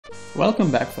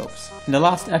Welcome back, folks. In the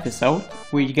last episode,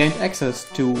 we gained access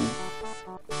to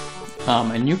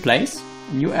a new place,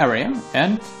 a new area,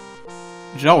 and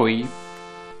Joey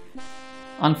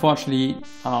unfortunately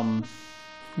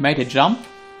made a jump,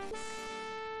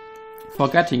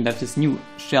 forgetting that his new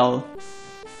shell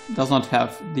does not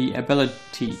have the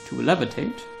ability to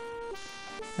levitate,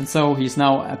 and so he's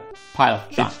now a pile of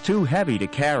junk. It's too heavy to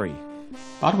carry.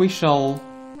 But we shall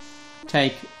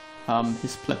take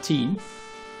his platine,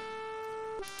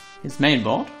 his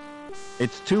mainboard.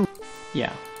 It's too...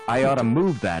 Yeah. I ought to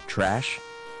move that trash.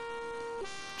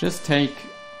 Just take...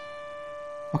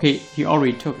 Okay, he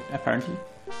already took it, apparently.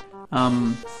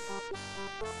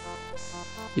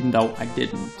 Even though I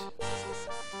didn't.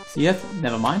 See it?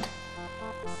 Never mind.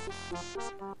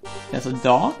 There's a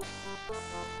dog.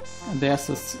 And there's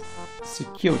a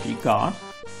security guard.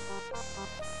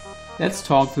 Let's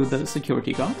talk to the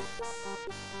security guard.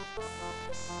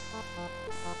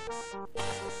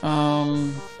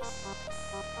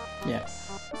 Yeah.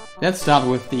 Let's start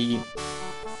with the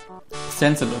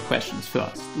sensible questions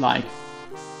first. Like,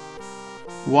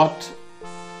 what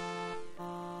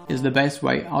is the best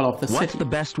way out of the city? What's the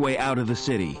best way out of the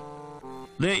city?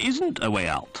 There isn't a way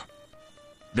out.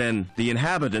 Then the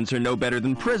inhabitants are no better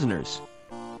than prisoners.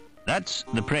 That's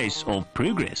the price of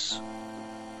progress.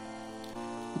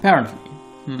 Apparently.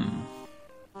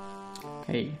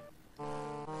 Okay.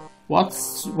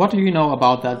 What do you know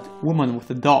about that woman with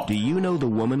the dog? Do you know the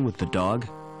woman with the dog?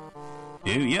 Oh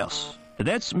yes,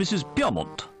 that's Mrs.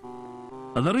 Piermont,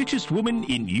 the richest woman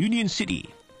in Union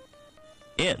City.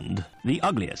 And the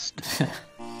ugliest.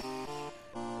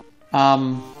 I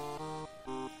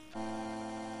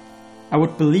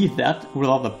would believe that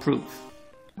without the proof.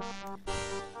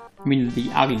 I mean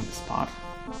the ugliness part.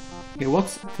 Okay,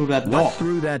 what's through that door? What's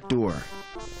through that door?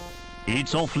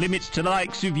 It's off limits to the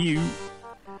likes of you.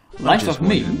 Likes of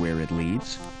me? Where it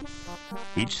leads.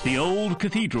 It's the old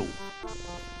cathedral.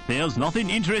 There's nothing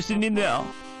interesting in there.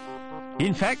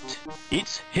 In fact,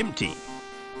 it's empty.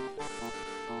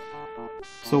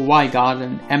 So why guard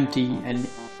an empty and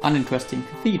uninteresting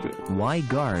cathedral? Why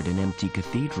guard an empty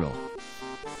cathedral?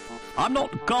 I'm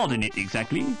not guarding it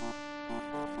exactly.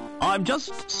 I'm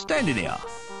just standing there.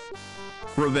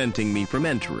 Preventing me from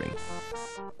entering.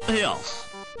 Yes.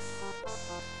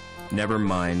 Never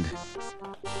mind.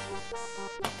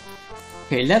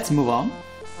 Okay, let's move on.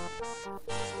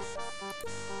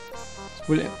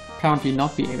 We'll apparently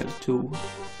not be able to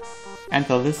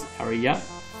enter this area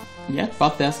yet,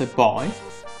 but there's a boy.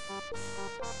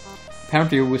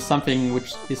 Apparently with something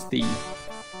which is the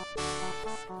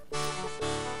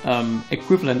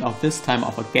equivalent of this time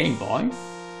of a Game Boy.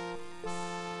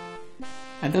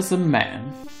 And there's a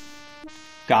man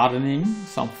gardening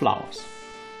some flowers.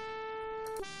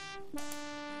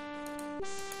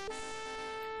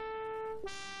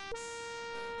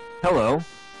 Hello,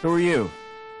 who are you?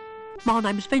 My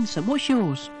name's Vincent, what's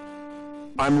yours?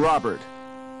 I'm Robert.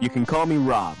 You can call me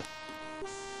Rob.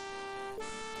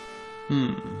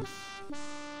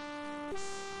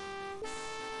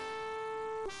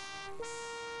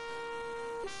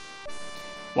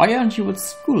 Why aren't you at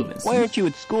school, Vincent? Why aren't you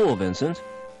at school, Vincent?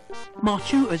 My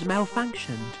tutor's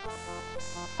malfunctioned.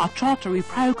 I tried to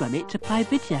reprogram it to play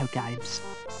video games.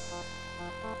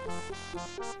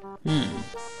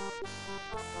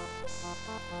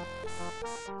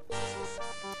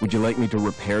 Would you like me to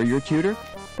repair your tutor?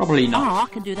 Probably not. Oh, I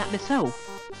can do that myself.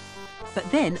 But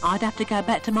then I'd have to go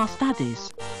back to my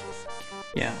studies.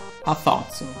 Yeah, I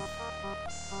thought so.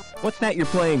 What's that you're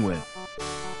playing with?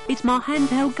 It's my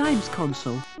handheld games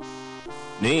console.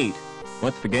 Neat.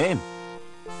 What's the game?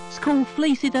 It's called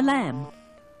Fleecy the Lamb.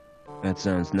 That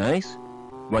sounds nice.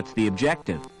 What's the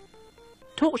objective?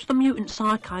 Torch the mutant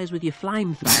psychos with your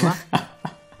flamethrower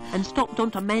and stop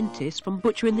Dr. Mantis from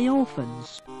butchering the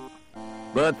orphans.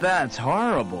 But that's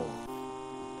horrible.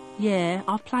 Yeah,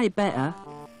 I've played better.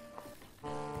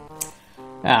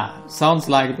 Yeah, sounds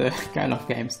like the kind of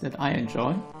games that I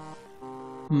enjoy.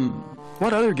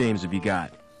 What other games have you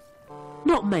got?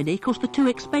 Not many, 'cause they're too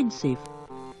expensive.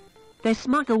 They're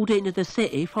smuggled into the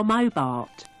city from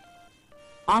Hobart.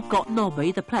 I've got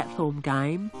Nobby, the platform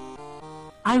game,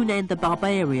 Onan the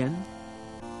Barbarian,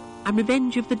 and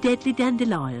Revenge of the Deadly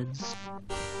Dandelions.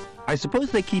 I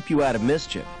suppose they keep you out of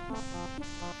mischief.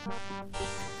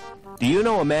 Do you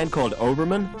know a man called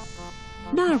Oberman?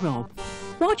 No, Rob.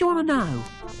 Why do you want to know?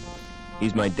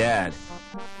 He's my dad.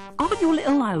 Aren't you a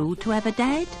little old to have a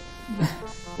dad?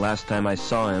 Last time I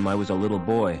saw him, I was a little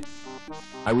boy.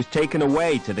 I was taken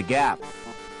away to the Gap.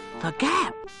 The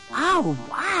Gap? Oh,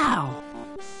 wow!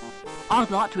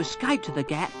 I'd like to escape to the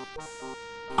Gap.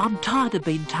 I'm tired of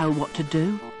being told what to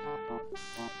do.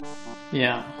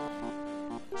 Yeah.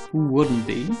 Who wouldn't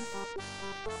be?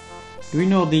 Do we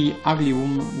know the ugly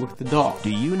woman with the dog? Do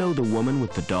you know the woman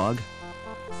with the dog?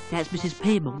 That's Mrs.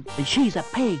 Piermont, and she's a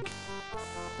pig.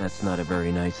 That's not a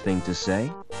very nice thing to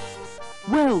say.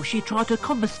 Well, she tried to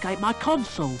confiscate my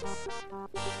console.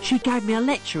 She gave me a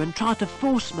lecture and tried to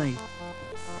force me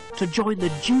to join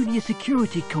the Junior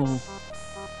Security Corps.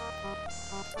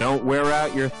 Don't wear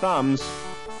out your thumbs.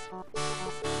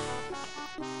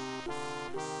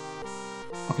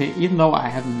 Okay, even though I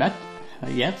haven't met her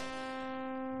yet,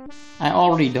 I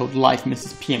already don't like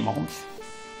Mrs. Piermont.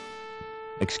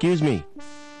 Excuse me.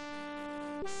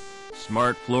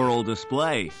 Smart floral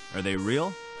display. Are they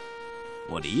real?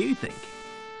 What do you think?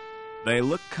 They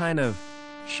look kind of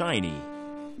shiny.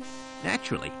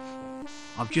 Naturally.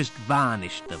 I've just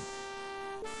varnished them.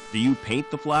 Do you paint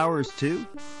the flowers too?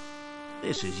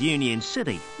 This is Union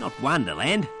City, not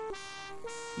Wonderland.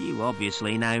 You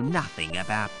obviously know nothing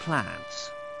about plants.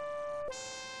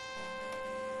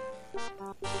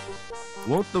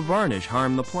 Won't the varnish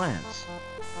harm the plants?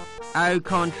 Au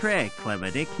contraire, Clever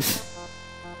Dick.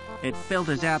 It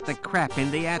filters out the crap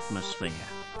in the atmosphere.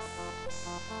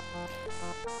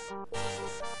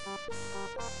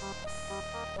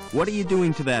 What are you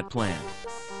doing to that plant?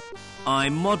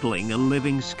 I'm modelling a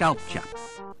living sculpture.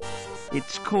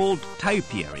 It's called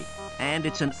topiary, and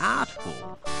it's an art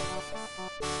form.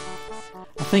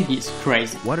 I think he's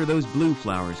crazy. What are those blue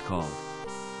flowers called?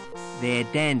 They're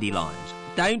dandelions.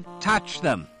 Don't touch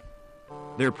them.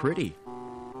 They're pretty.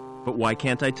 But why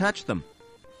can't I touch them?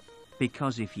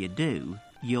 Because if you do,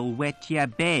 you'll wet your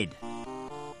bed.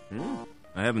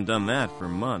 I haven't done that for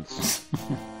months.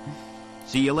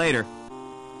 See you later.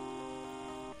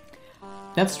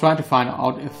 Let's try to find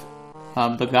out if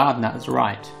the gardener is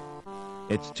right.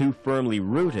 It's too firmly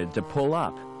rooted to pull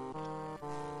up.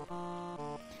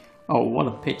 Oh, what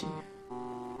a pity.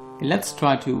 Let's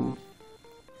try to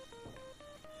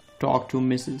talk to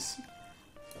Mrs.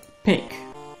 Pig.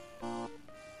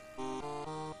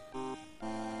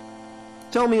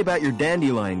 Tell me about your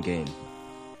dandelion game.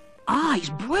 Ah, it's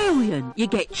brilliant. You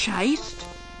get chased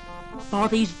by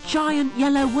these giant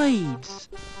yellow weeds.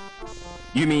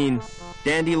 You mean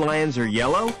dandelions are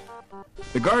yellow?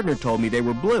 The gardener told me they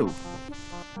were blue.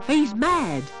 He's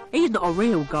mad. He's not a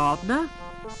real gardener.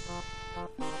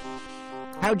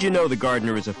 How'd you know the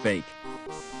gardener is a fake?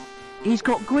 He's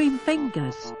got green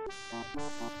fingers.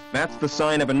 That's the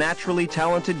sign of a naturally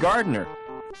talented gardener.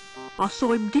 I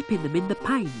saw him dipping them in the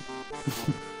paint.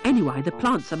 Anyway, the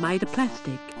plants are made of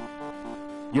plastic.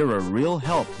 You're a real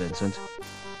help, Vincent.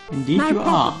 Indeed No you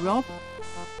problem, are. Rob.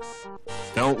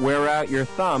 Don't wear out your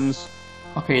thumbs.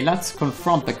 Okay, let's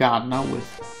confront the gardener with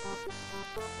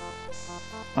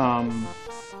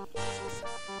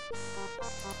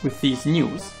these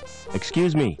news.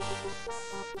 Excuse me.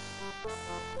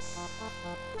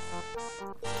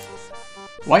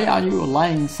 Why are you a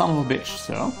lying son of a bitch,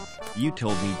 sir? You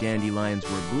told me dandelions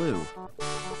were blue.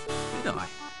 Did I?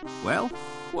 Well,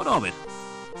 what of it?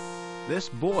 This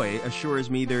boy assures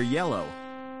me they're yellow.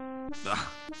 Ugh,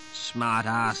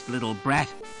 smart-assed little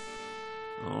brat.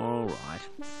 All right,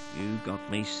 you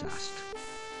got me sussed.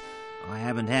 I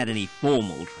haven't had any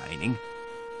formal training,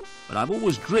 but I've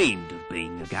always dreamed of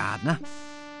being a gardener.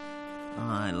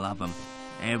 I love 'em,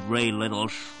 every little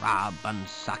shrub and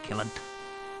succulent.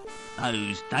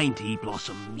 Those dainty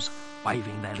blossoms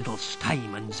waving their little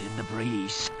stamens in the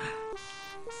breeze.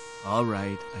 All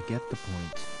right, I get the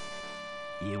point.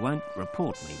 You won't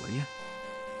report me, will you?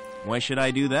 Why should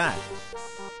I do that?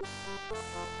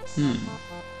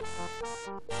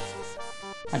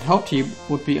 I'd hoped he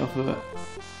would be of a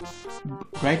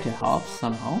greater help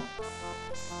somehow.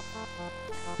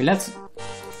 Okay, let's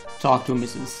talk to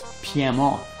Mrs.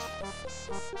 Piermont.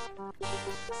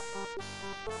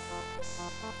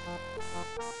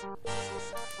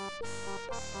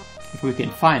 If we can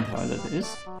find her, that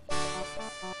is.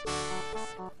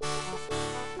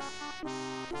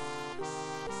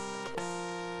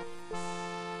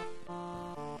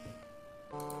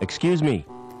 Excuse me.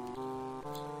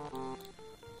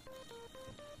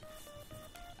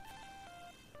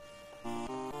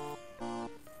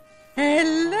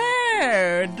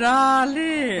 Hello,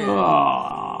 darling.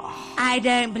 Oh, I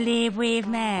don't believe we've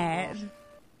met.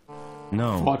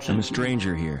 No, I'm Fortunately. a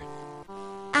stranger here.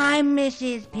 I'm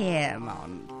Mrs.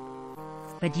 Piermont,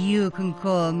 but you can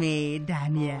call me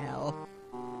Danielle.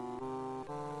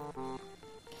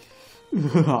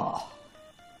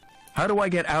 How do I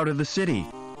get out of the city?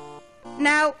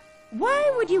 Now,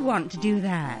 why would you want to do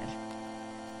that?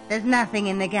 There's nothing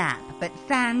in the gap but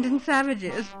sand and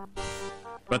savages.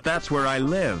 But that's where I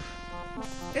live.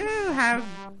 Ooh, how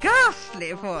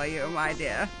ghastly for you, my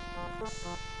dear.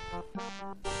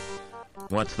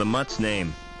 What's the mutt's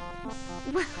name?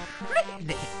 Well,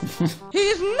 really?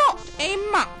 He's not a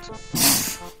mutt.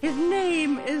 His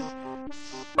name is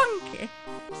Spunky.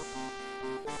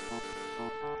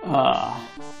 Ah.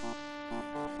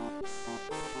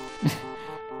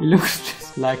 He looks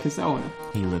just like his owner.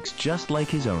 He looks just like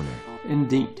his owner.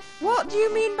 Indeed. What do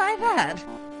you mean by that?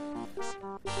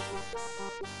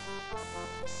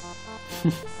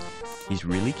 He's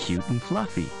really cute and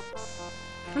fluffy.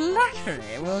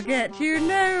 Flattery will get you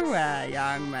nowhere,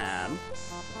 young man.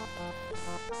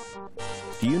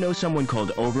 Do you know someone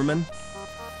called Overman?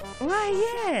 Why,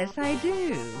 yes, I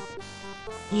do.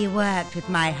 He worked with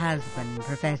my husband,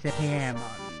 Professor Piermont.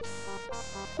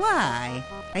 Why?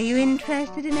 Are you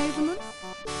interested in Overman?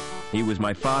 He was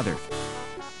my father.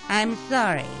 I'm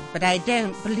sorry, but I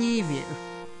don't believe you.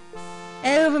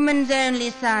 Overman's only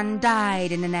son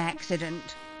died in an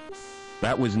accident.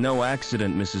 That was no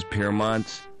accident, Mrs.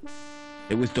 Piermont.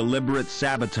 It was deliberate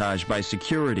sabotage by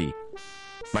security.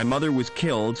 My mother was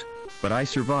killed, but I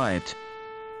survived.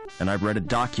 And I've read a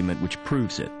document which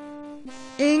proves it.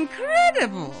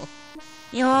 Incredible!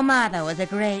 Your mother was a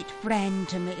great friend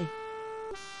to me.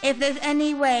 If there's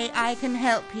any way I can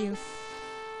help you,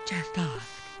 just ask.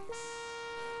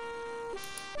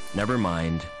 Never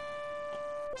mind.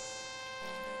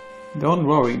 Don't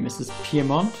worry, Mrs.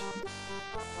 Piermont.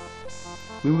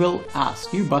 We will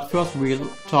ask you, but first we'll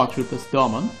talk to the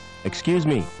storeman. Excuse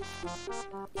me.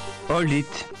 Hold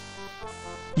it.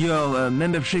 Your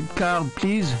membership card,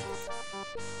 please.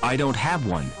 I don't have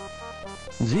one.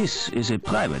 This is a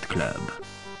private club.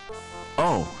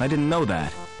 Oh, I didn't know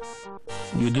that.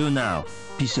 You do now.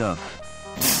 Piss off.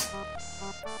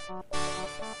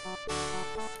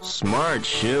 Smart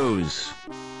shoes.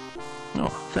 Oh,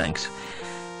 thanks.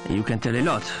 You can tell a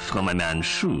lot from a man's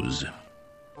shoes.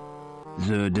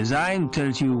 The design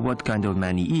tells you what kind of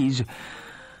man he is.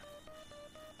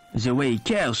 The way he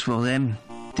cares for them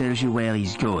tells you where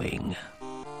he's going.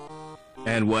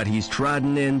 And what he's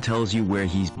trodden in tells you where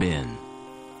he's been.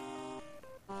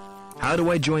 How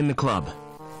do I join the club?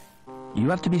 You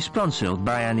have to be sponsored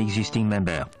by an existing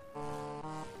member.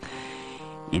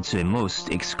 It's a most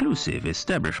exclusive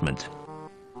establishment,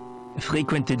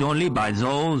 frequented only by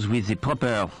those with the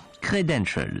proper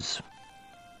credentials.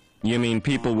 You mean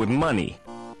people with money?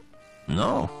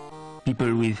 No,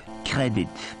 people with credit.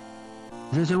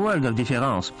 There's a world of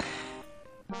difference.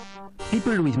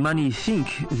 People with money think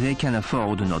they can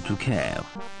afford not to care.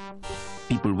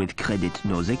 People with credit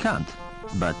know they can't,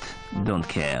 but don't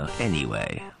care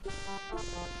anyway.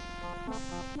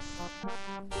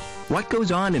 What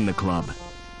goes on in the club?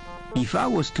 If I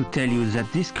was to tell you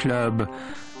that this club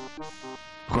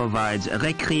provides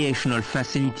recreational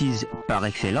facilities par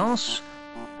excellence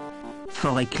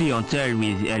for a clientele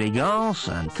with elegance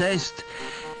and taste,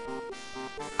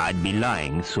 I'd be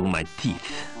lying through my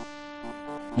teeth.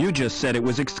 You just said it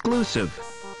was exclusive.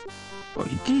 Oh,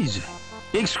 it is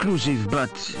exclusive,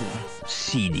 but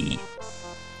seedy.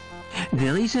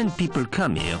 The reason people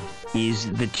come here is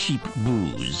the cheap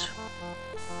booze.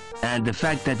 And the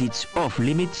fact that it's off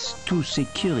limits to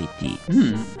security.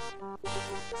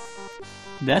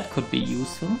 That could be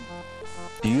useful.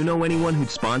 Do you know anyone who'd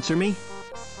sponsor me?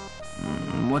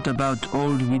 What about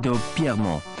old widow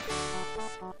Piermont?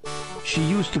 She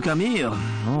used to come here,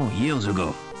 years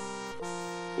ago.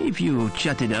 If you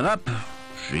chatted her up,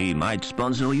 she might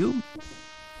sponsor you.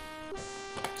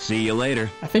 See you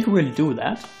later. I think we'll do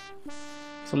that.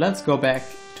 So let's go back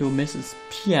to Mrs.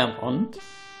 Piermont.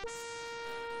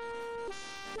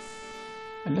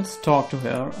 And let's talk to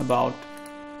her about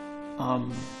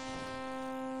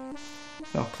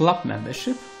her club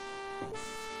membership.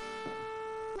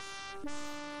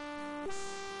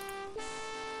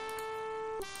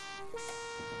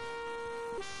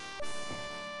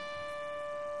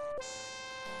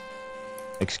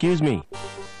 Excuse me.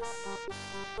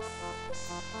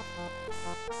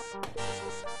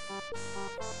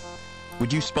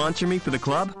 Would you sponsor me for the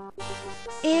club?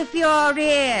 If you're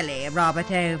really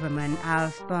Robert Overman,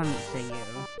 I'll sponsor you.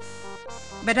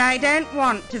 But I don't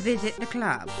want to visit the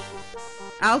club.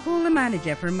 I'll call the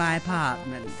manager from my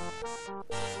apartment.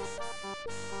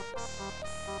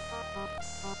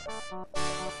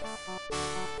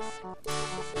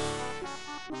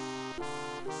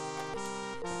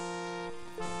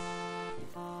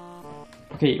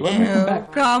 Okay, when we come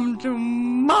back. Come to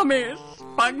Mummy,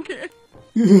 Spunky.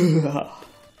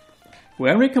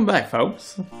 When we come back,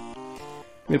 folks,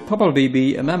 we'll probably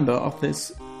be a member of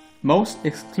this most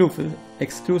exclusive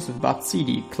but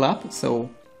seedy club, so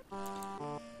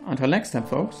until next time,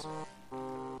 folks,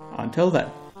 until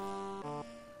then.